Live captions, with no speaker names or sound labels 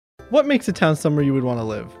What makes a town somewhere you would want to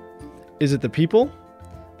live? Is it the people,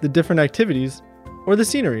 the different activities, or the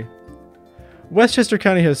scenery? Westchester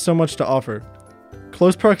County has so much to offer.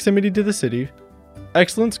 Close proximity to the city,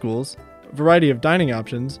 excellent schools, variety of dining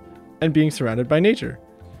options, and being surrounded by nature.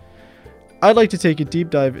 I'd like to take a deep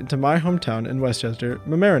dive into my hometown in Westchester,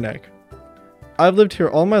 Mamaroneck. I've lived here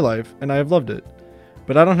all my life and I have loved it,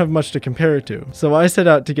 but I don't have much to compare it to, so I set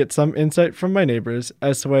out to get some insight from my neighbors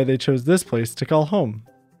as to why they chose this place to call home.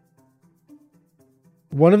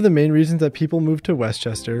 One of the main reasons that people move to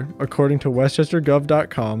Westchester, according to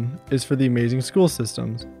westchestergov.com, is for the amazing school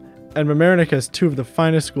systems, and Mamaroneck has two of the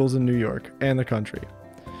finest schools in New York and the country.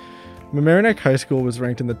 Mamaroneck High School was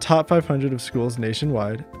ranked in the top 500 of schools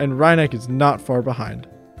nationwide, and Rhinebeck is not far behind.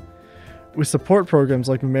 With support programs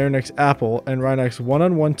like Mamaroneck's Apple and Rhinebeck's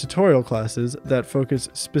one-on-one tutorial classes that focus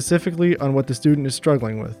specifically on what the student is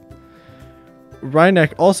struggling with.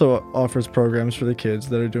 Rhinebeck also offers programs for the kids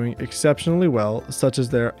that are doing exceptionally well, such as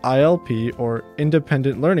their ILP or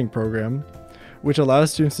Independent Learning Program, which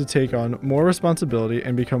allows students to take on more responsibility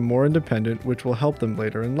and become more independent, which will help them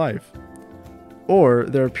later in life. Or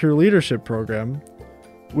their Peer Leadership Program,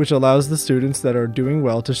 which allows the students that are doing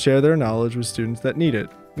well to share their knowledge with students that need it.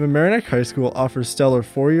 Mamaroneck High School offers stellar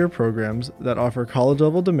 4-year programs that offer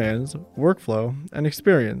college-level demands, workflow, and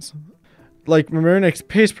experience, like Mamaroneck's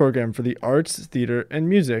PACE program for the arts, theater, and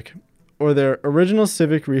music, or their Original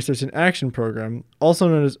Civic Research and Action program, also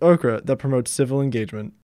known as OCRA, that promotes civil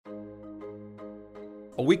engagement.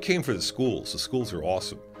 Well, we came for the schools. The schools are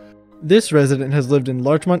awesome. This resident has lived in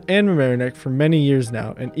Larchmont and Mamaroneck for many years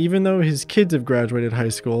now, and even though his kids have graduated high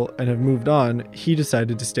school and have moved on, he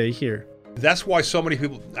decided to stay here. That's why so many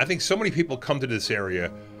people come to this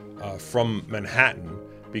area from Manhattan,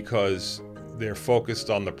 because they're focused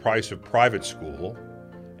on the price of private school,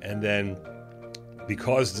 and then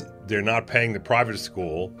because they're not paying the private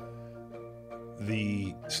school,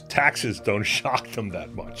 the taxes don't shock them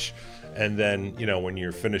that much. And then, when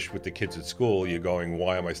you're finished with the kids at school, you're going,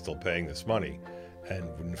 why am I still paying this money? And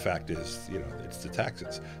the fact is, it's the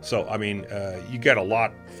taxes. So, you get a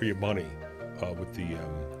lot for your money with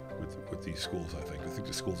these schools, I think. I think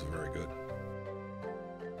the schools are very good.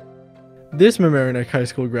 This Mamaroneck High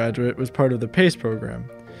School graduate was part of the PACE program.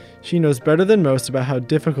 She knows better than most about how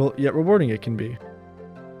difficult yet rewarding it can be.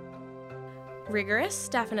 Rigorous,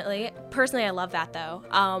 definitely. Personally, I love that though.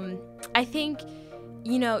 I think,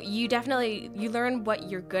 you learn what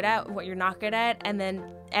you're good at, what you're not good at, and then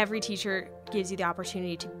every teacher gives you the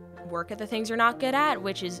opportunity to work at the things you're not good at,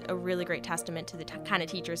 which is a really great testament to the kind of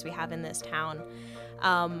teachers we have in this town.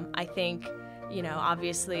 I think,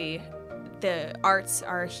 obviously the arts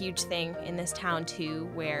are a huge thing in this town too,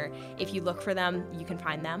 where if you look for them, you can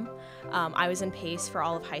find them. I was in PACE for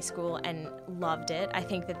all of high school and loved it. I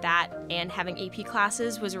think that and having AP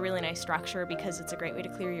classes was a really nice structure because it's a great way to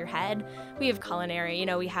clear your head. We have culinary,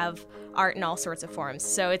 we have art in all sorts of forms.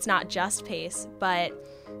 So it's not just PACE, but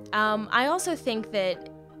I also think that,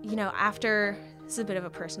 after, this is a bit of a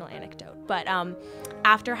personal anecdote, but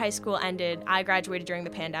after high school ended, I graduated during the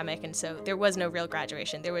pandemic, and so there was no real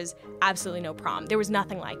graduation. There was absolutely no prom. There was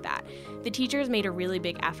nothing like that. The teachers made a really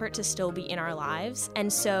big effort to still be in our lives,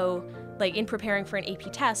 and so, in preparing for an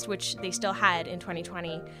AP test, which they still had in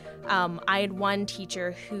 2020, I had one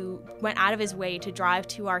teacher who went out of his way to drive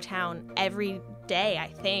to our town every day, I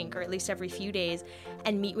think, or at least every few days,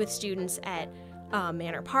 and meet with students at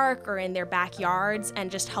Manor Park or in their backyards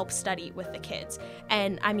and just help study with the kids.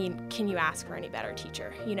 And can you ask for any better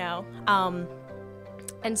teacher,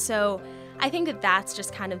 And so I think that that's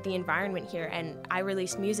just kind of the environment here. And I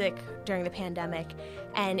released music during the pandemic,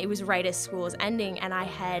 and it was right as school was ending, and I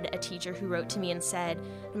had a teacher who wrote to me and said,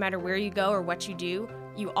 no matter where you go or what you do,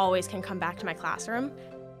 you always can come back to my classroom.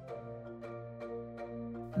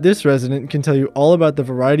 This resident can tell you all about the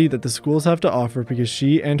variety that the schools have to offer because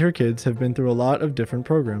she and her kids have been through a lot of different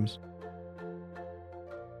programs.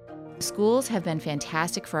 Schools have been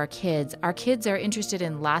fantastic for our kids. Our kids are interested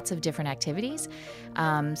in lots of different activities.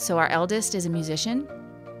 So our eldest is a musician,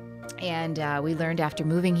 and we learned after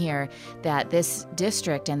moving here that this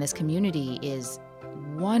district and this community is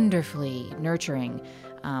wonderfully nurturing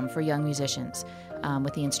for young musicians.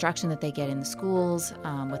 With the instruction that they get in the schools,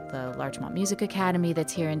 with the Larchmont Music Academy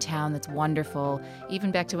that's here in town, that's wonderful,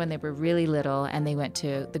 even back to when they were really little and they went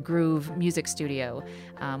to the Groove Music Studio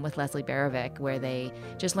with Leslie Barovic, where they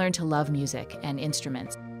just learned to love music and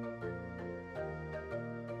instruments.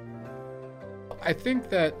 I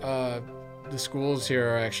think that the schools here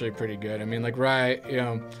are actually pretty good.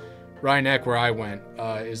 Rhinebeck, where I went,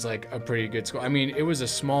 is a pretty good school. It was a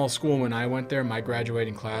small school when I went there. My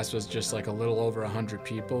graduating class was just a little over 100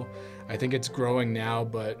 people. I think it's growing now,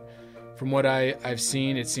 but from what I've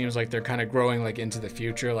seen, it seems like they're kind of growing like into the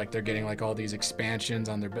future. Like they're getting like all these expansions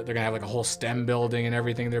on they're gonna have like a whole STEM building and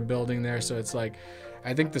everything they're building there. So it's like,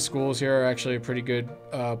 I think the schools here are actually a pretty good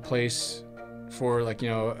place for like,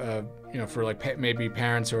 for like maybe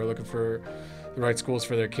parents who are looking for the right schools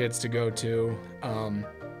for their kids to go to.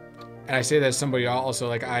 And I say that as somebody also,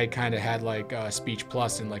 like I kind of had like Speech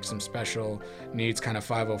Plus and like some special needs kind of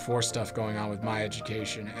 504 stuff going on with my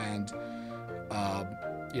education. And,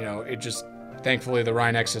 it just, thankfully the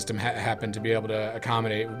Rhine X system happened to be able to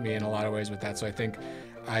accommodate me in a lot of ways with that. So I think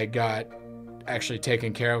I got actually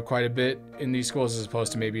taken care of quite a bit in these schools as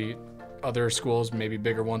opposed to maybe other schools, maybe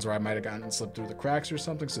bigger ones where I might have gotten slipped through the cracks or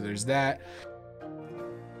something. So there's that.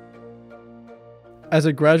 As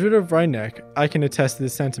a graduate of Rhine-Neck, I can attest to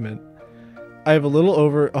this sentiment. I have a little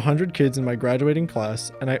over 100 kids in my graduating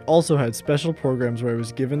class, and I also had special programs where I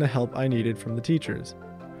was given the help I needed from the teachers.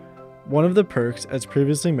 One of the perks, as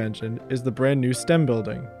previously mentioned, is the brand new STEM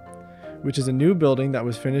building, which is a new building that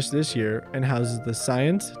was finished this year and houses the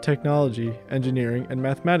science, technology, engineering, and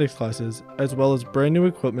mathematics classes, as well as brand new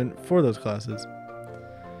equipment for those classes.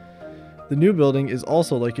 The new building is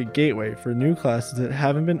also like a gateway for new classes that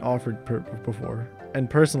haven't been offered before, and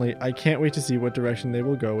personally, I can't wait to see what direction they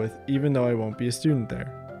will go with, even though I won't be a student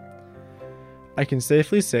there. I can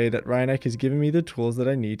safely say that Rhine-Neck has given me the tools that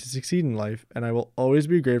I need to succeed in life, and I will always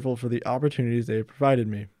be grateful for the opportunities they have provided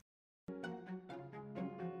me.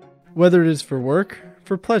 Whether it is for work,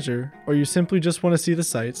 for pleasure, or you simply just want to see the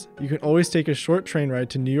sights, you can always take a short train ride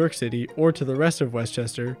to New York City or to the rest of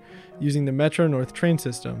Westchester using the Metro-North train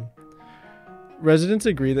system. Residents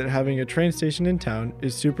agree that having a train station in town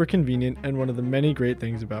is super convenient and one of the many great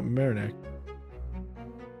things about Mamaroneck.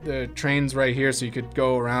 The train's right here, so you could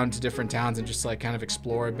go around to different towns and just like kind of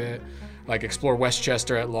explore a bit, like explore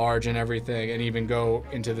Westchester at large and everything, and even go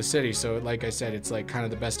into the city. So like I said, it's like kind of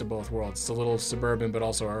the best of both worlds. It's a little suburban, but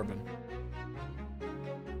also urban.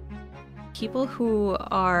 People who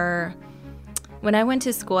are, when I went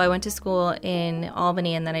to school in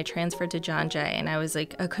Albany, and then I transferred to John Jay, and I was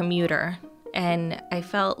like a commuter. And I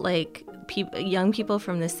felt like young people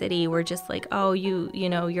from the city were just like, oh,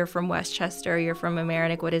 you're from Westchester, you're from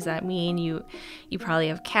Mamaroneck, what does that mean? You probably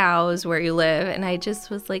have cows where you live. And I just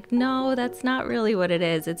was like, no, that's not really what it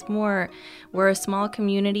is. It's more, we're a small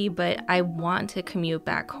community, but I want to commute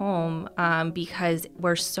back home because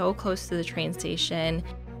we're so close to the train station.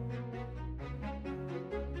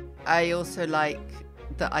 I also like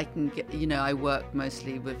that I can get, I work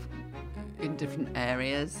mostly in different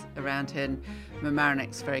areas around here. And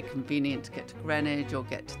Mamaroneck's very convenient to get to Greenwich or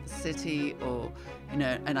get to the city, or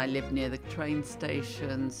and I live near the train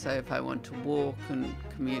station, so if I want to walk and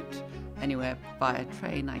commute anywhere by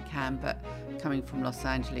train I can. But coming from Los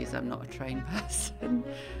Angeles, I'm not a train person.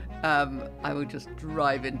 I will just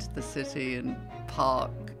drive into the city and park,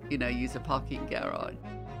 use a parking garage.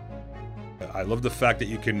 I love the fact that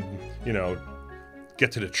you can,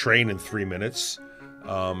 get to the train in 3 minutes.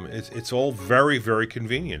 It's all very, very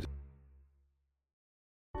convenient.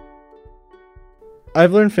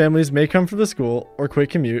 I've learned families may come for the school or quick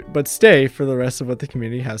commute, but stay for the rest of what the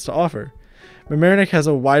community has to offer. Mamaroneck has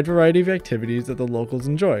a wide variety of activities that the locals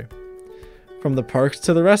enjoy. From the parks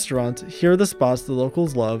to the restaurants, here are the spots the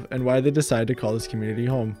locals love and why they decide to call this community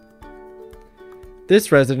home. This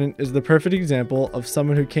resident is the perfect example of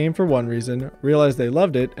someone who came for one reason, realized they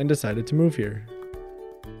loved it, and decided to move here.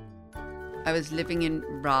 I was living in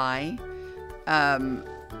Rye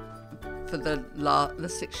for the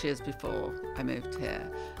 6 years before I moved here,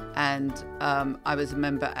 and I was a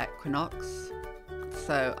member at Equinox,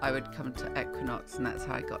 so I would come to Equinox, and that's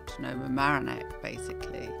how I got to know Mamaroneck,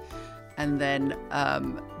 basically. And then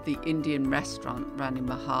the Indian restaurant, Rani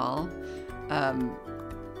Mahal,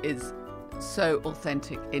 is so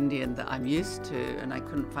authentic Indian that I'm used to, and I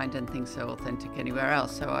couldn't find anything so authentic anywhere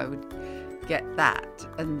else, so I would get that.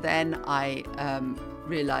 And then I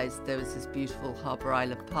realized there was this beautiful Harbour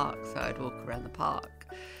Island Park, so I'd walk around the park.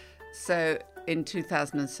 So in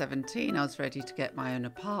 2017 I was ready to get my own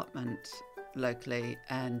apartment locally,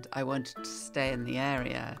 and I wanted to stay in the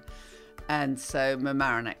area, and so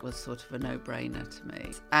Mamaroneck was sort of a no-brainer to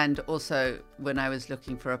me. And also when I was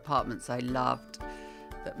looking for apartments, I loved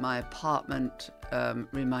that my apartment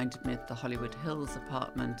reminded me of the Hollywood Hills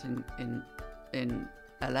apartment in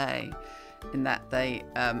LA, in that they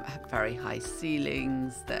have very high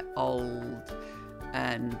ceilings, they're old,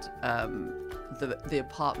 and the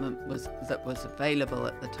apartment that was available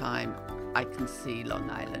at the time, I can see Long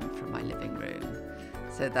Island from my living room.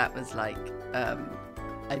 So that was like a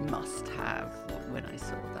must-have when I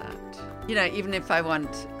saw that. Even if I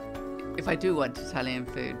want if I do want Italian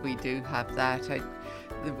food, we do have that.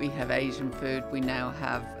 We have Asian food. We now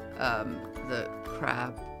have the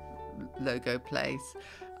crab logo place.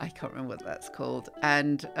 I can't remember what that's called.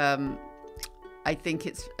 And I think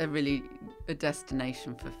it's a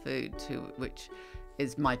destination for food too, which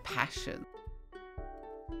is my passion.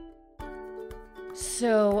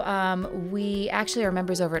 So we actually are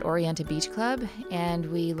members over at Orienta Beach Club, and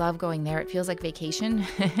we love going there. It feels like vacation,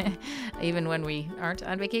 even when we aren't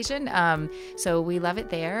on vacation. So we love it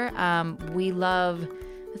there. We love,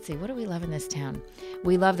 let's see, what do we love in this town?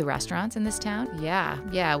 We love the restaurants in this town.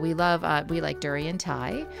 Yeah. We like Durian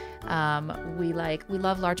Thai. We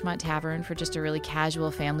love Larchmont Tavern for just a really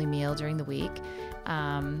casual family meal during the week.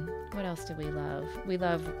 What else do we love? We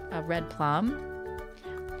love Red Plum.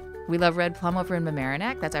 We love Red Plum over in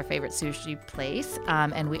Mamaroneck. That's our favorite sushi place.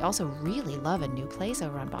 And we also really love a new place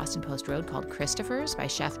over on Boston Post Road called Christopher's by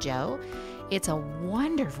Chef Joe. It's a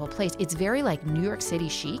wonderful place. It's very like New York City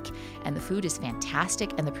chic, and the food is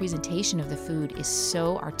fantastic, and the presentation of the food is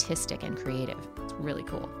so artistic and creative. It's really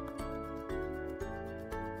cool.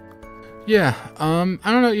 Yeah, I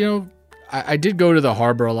don't know, I did go to the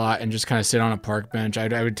harbor a lot and just kind of sit on a park bench.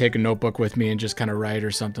 I would take a notebook with me and just kind of write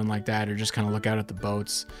or something like that, or just kind of look out at the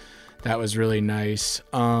boats. That was really nice.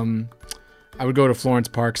 I would go to Florence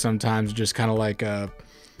Park sometimes, just kind of like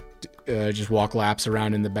just walk laps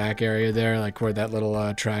around in the back area there, like where that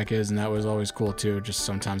little track is, and that was always cool too. Just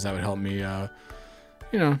sometimes that would help me,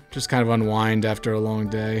 just kind of unwind after a long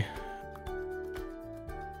day.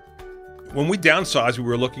 When we downsized, we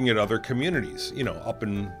were looking at other communities,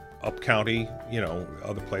 up county,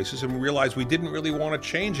 other places, and we realized we didn't really want to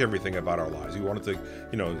change everything about our lives. We wanted to,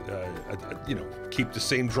 keep the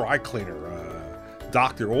same dry cleaner,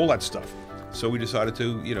 doctor, all that stuff. So we decided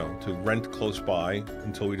to rent close by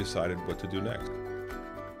until we decided what to do next.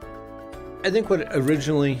 I think what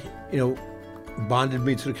originally, bonded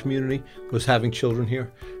me to the community was having children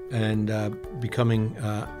here and becoming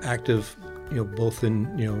active, both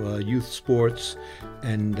in, youth sports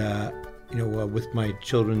and, with my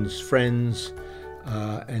children's friends,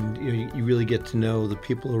 and you really get to know the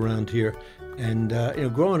people around here. And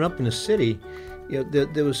growing up in a city,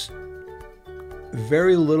 there was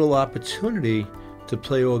very little opportunity to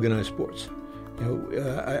play organized sports.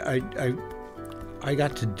 I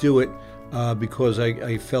got to do it because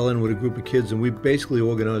I fell in with a group of kids, and we basically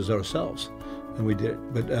organized ourselves, and we did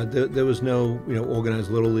it. But there was no organized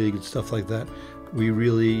little league and stuff like that. We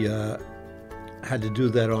really had to do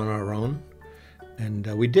that on our own, and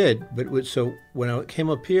we did. But so when I came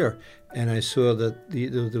up here and I saw that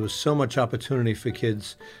there was so much opportunity for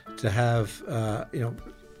kids to have,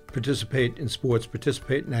 participate in sports,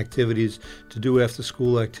 participate in activities, to do after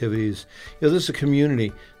school activities. This is a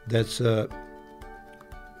community that's our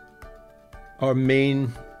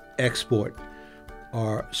main export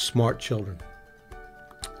are smart children,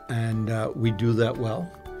 and we do that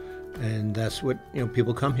well. And that's what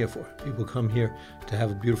people come here for. People come here to have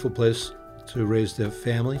a beautiful place to raise their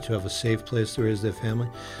family, to have a safe place to raise their family,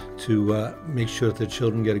 to make sure that their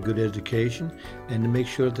children get a good education, and to make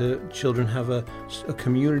sure the children have a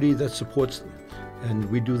community that supports them. And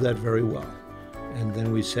we do that very well. And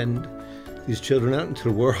then we send these children out into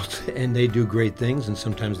the world, and they do great things, and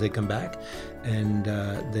sometimes they come back, and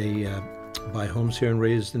they buy homes here and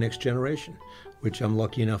raise the next generation, which I'm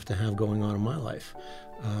lucky enough to have going on in my life.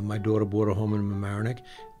 My daughter bought a home in Mamaroneck,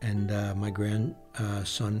 and my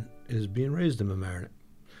grandson is being raised in Mamaroneck.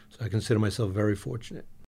 So I consider myself very fortunate.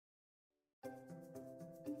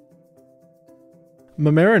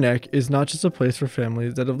 Mamaroneck is not just a place for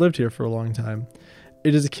families that have lived here for a long time.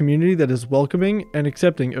 It is a community that is welcoming and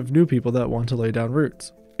accepting of new people that want to lay down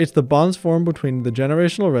roots. It's the bonds formed between the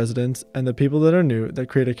generational residents and the people that are new that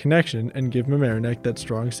create a connection and give Mamaroneck that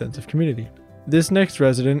strong sense of community. This next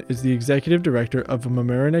resident is the executive director of a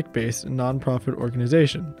Mamaroneck-based nonprofit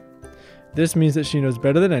organization. This means that she knows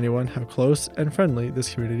better than anyone how close and friendly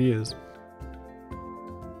this community is.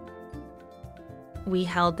 We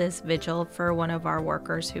held this vigil for one of our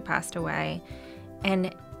workers who passed away,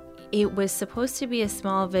 and it was supposed to be a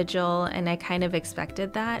small vigil, and I kind of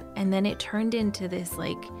expected that, and then it turned into this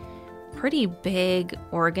pretty big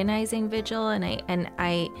organizing vigil, and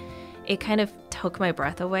it kind of took my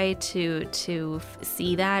breath away to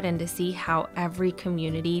see that and to see how every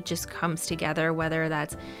community just comes together, whether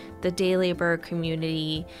that's the day labor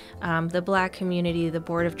community, the Black community, the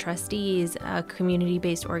Board of Trustees,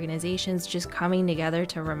 community-based organizations just coming together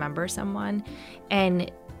to remember someone.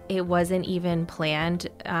 And it wasn't even planned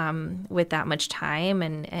with that much time.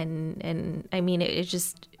 And I mean,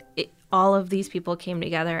 all of these people came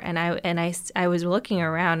together, and I was looking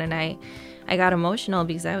around, and I I got emotional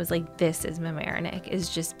because I was like, this is Mamaroneck, is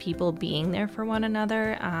just people being there for one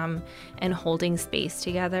another, and holding space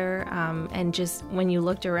together. And just when you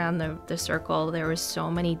looked around the circle, there was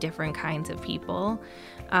so many different kinds of people.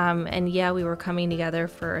 And yeah, we were coming together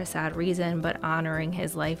for a sad reason, but honoring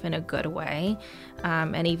his life in a good way,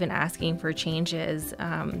 and even asking for changes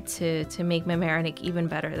to make Mamaroneck even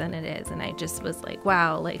better than it is. And I just was like,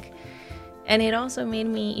 wow, like, and it also made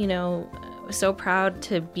me, you know, so proud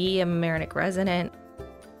to be a Mamaroneck resident.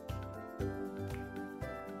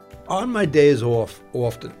 On my days off,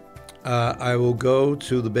 often, I will go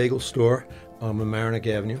to the bagel store on Mamaroneck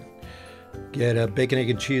Avenue, get a bacon, egg,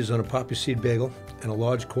 and cheese on a poppy seed bagel, and a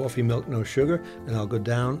large coffee, milk, no sugar, and I'll go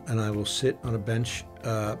down and I will sit on a bench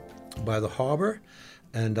by the harbor,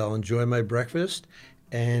 and I'll enjoy my breakfast.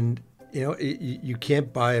 And, you know, you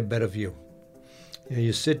can't buy a better view. You know,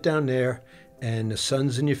 you sit down there, and the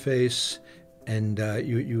sun's in your face, and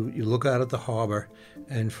you look out at the harbor.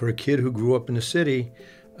 And for a kid who grew up in the city,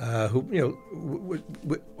 who, you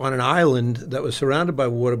know, on an island that was surrounded by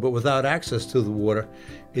water but without access to the water,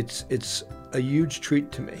 it's a huge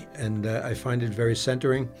treat to me, and I find it very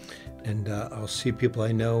centering. And I'll see people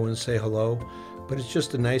I know and say hello, but it's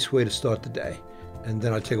just a nice way to start the day. And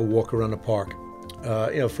then I take a walk around the park.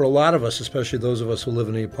 You know, for a lot of us, especially those of us who live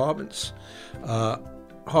in the apartments,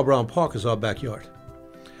 Harbor Island Park is our backyard.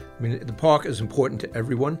 I mean, the park is important to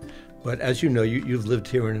everyone, but as you know, you've lived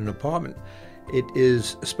here in an apartment. It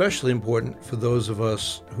is especially important for those of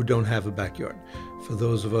us who don't have a backyard, for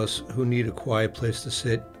those of us who need a quiet place to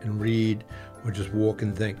sit and read or just walk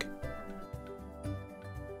and think.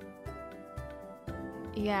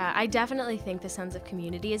 Yeah, I definitely think the sense of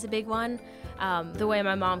community is a big one. The way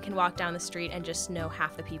my mom can walk down the street and just know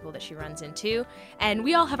half the people that she runs into. And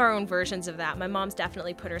we all have our own versions of that. My mom's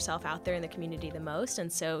definitely put herself out there in the community the most,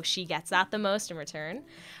 and so she gets that the most in return.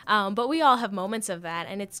 But we all have moments of that,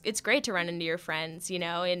 and it's great to run into your friends, you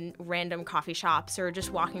know, in random coffee shops or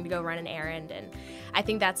just walking to go run an errand. And I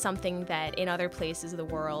think that's something that in other places of the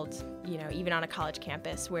world, you know, even on a college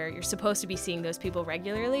campus where you're supposed to be seeing those people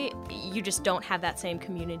regularly, you just don't have that same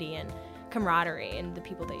community and camaraderie in the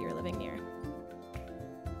people that you're living near.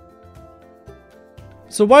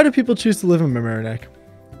 So why do people choose to live in Mamaroneck?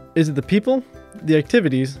 Is it the people, the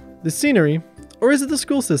activities, the scenery, or is it the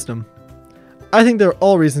school system? I think there are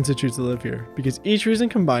all reasons to choose to live here, because each reason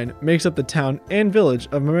combined makes up the town and village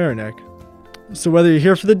of Mamaroneck. So whether you're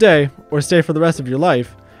here for the day or stay for the rest of your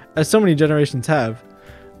life, as so many generations have,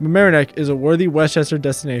 Mamaroneck is a worthy Westchester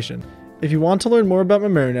destination. If you want to learn more about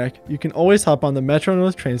Mamaroneck, you can always hop on the Metro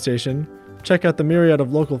North train station, check out the myriad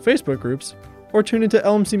of local Facebook groups, or tune into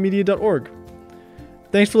lmcmedia.org.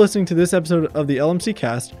 Thanks for listening to this episode of the LMC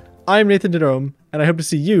Cast. I'm Nathan Jerome, and I hope to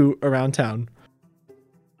see you around town.